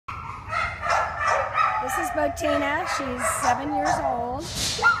This is Botina. She's 7 years old.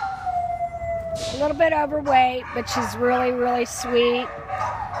 A little bit overweight, but she's really, really sweet.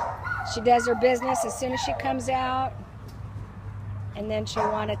 She does her business as soon as she comes out, and then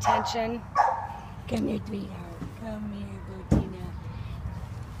she'll want attention. Come here, sweetheart. Come here, Botina.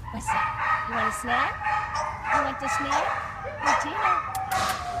 What's that? You want a snack? You want the snack?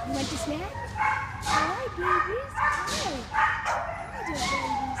 Botina, you want the snack? Hi, babies. Hi. Hi,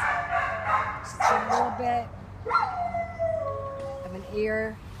 babies. She's got a little bit of an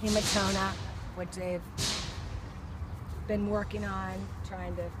ear hematoma, which they've been working on,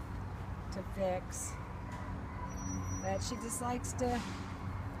 trying to fix. But she just likes to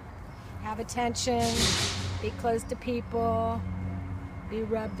have attention, be close to people, be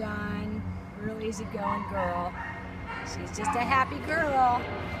rubbed on. Real easygoing girl. She's just a happy girl.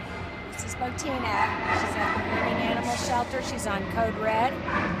 This is Botina. She's at the Irving Animal Shelter. She's on Code Red.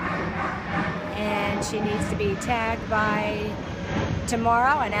 And she needs to be tagged by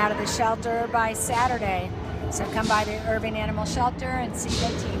tomorrow and out of the shelter by Saturday. So come by the Irving Animal Shelter and see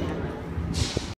Botina.